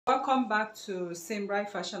Welcome back to Simbright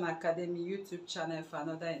Fashion Academy YouTube channel for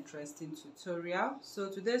another interesting tutorial. So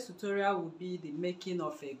today's tutorial will be the making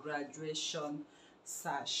of a graduation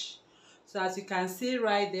sash. So as you can see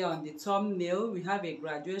right there on the thumbnail, we have a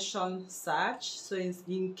graduation sash. So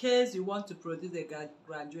in case you want to produce a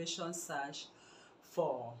graduation sash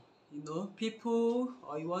for people,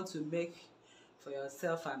 or you want to make for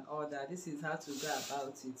yourself and all that, this is how to go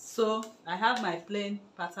about it. So I have my plain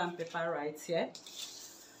pattern paper right here,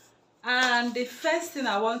 and the first thing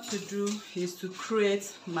I want to do is to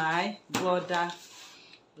create my border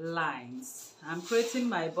lines. I'm creating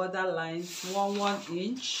my border lines 1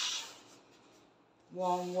 inch,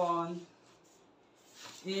 1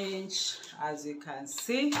 inch, as you can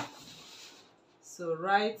see. So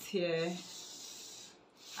right here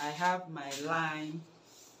I have my line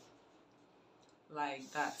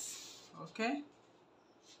like that. Okay,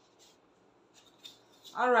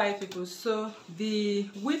 all right people, so the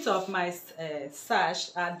width of my sash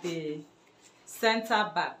at the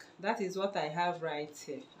center back, that is what I have right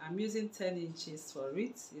here. I'm using 10 inches for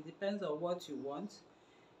it. It depends on what you want.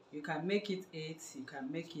 You can make it 8, you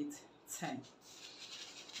can make it 10.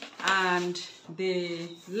 And the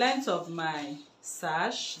length of my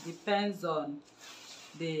sash depends on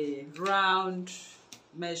the round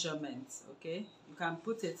measurements. Okay, you can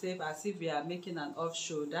put a tape as if you are making an off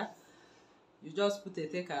shoulder. You just put a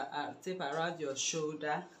tape around your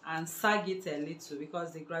shoulder and sag it a little,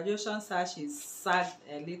 because the graduation sash is sagged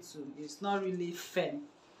a little. It's not really firm.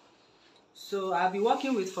 So I'll be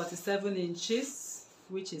working with 47 inches,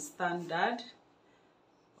 which is standard.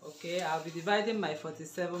 Okay, I'll be dividing my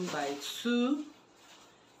 47 by 2,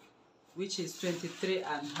 which is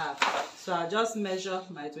 23.5. So I'll just measure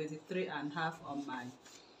my 23.5 on my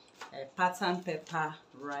pattern paper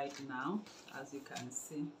right now, as you can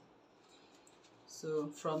see. So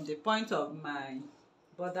from the point of my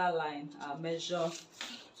border line, I'll measure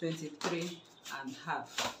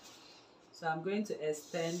 23.5. So I'm going to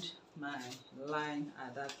extend my line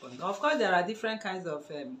at that point. Of course, there are different kinds of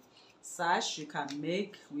sash you can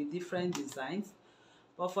make with different designs,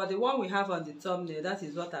 but for the one we have on the thumbnail, that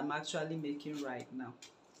is what I'm actually making right now.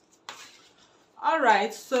 All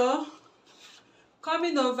right, so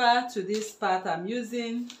coming over to this part, I'm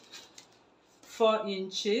using 4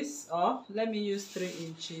 inches, or let me use 3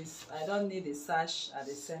 inches. I don't need the sash at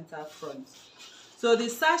the center front. So the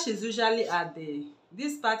sash is usually at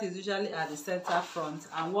this part is usually at the center front,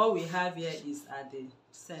 and what we have here is at the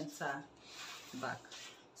center back.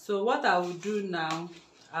 So what I will do now,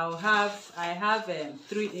 I have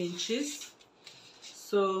 3 inches.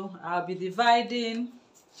 So I'll be dividing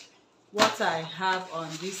what I have on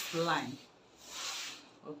this line.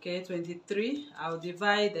 Okay, 23. I'll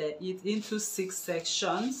divide it into 6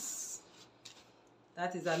 sections.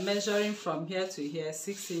 That is, I'm measuring from here to here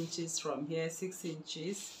 6 inches, from here 6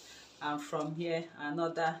 inches, and from here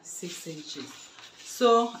another 6 inches.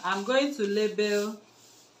 So I'm going to label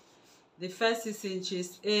the first 6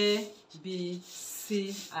 inches A, B,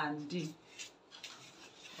 C, and D.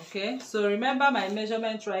 Okay, so remember my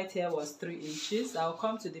measurement right here was 3 inches. I'll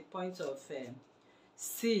come to the point of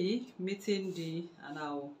C meeting D, and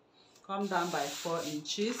I'll come down by 4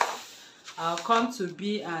 inches. I'll come to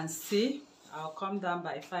B and C. I'll come down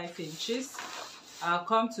by 5 inches. I'll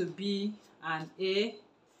come to B and A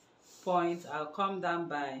point. I'll come down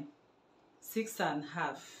by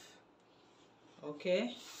 6.5.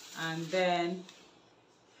 Okay, and then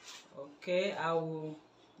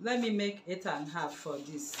let me make 8.5 for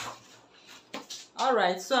this. All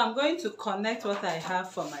right, so I'm going to connect what I have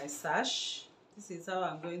for my sash. This is how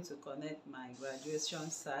I'm going to connect my graduation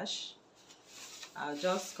sash. I'll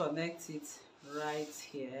just connect it right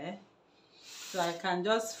here. So I can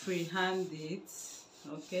just freehand it.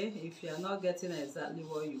 Okay, if you're not getting exactly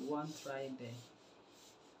what you want right there,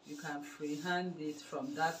 you can freehand it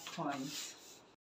from that point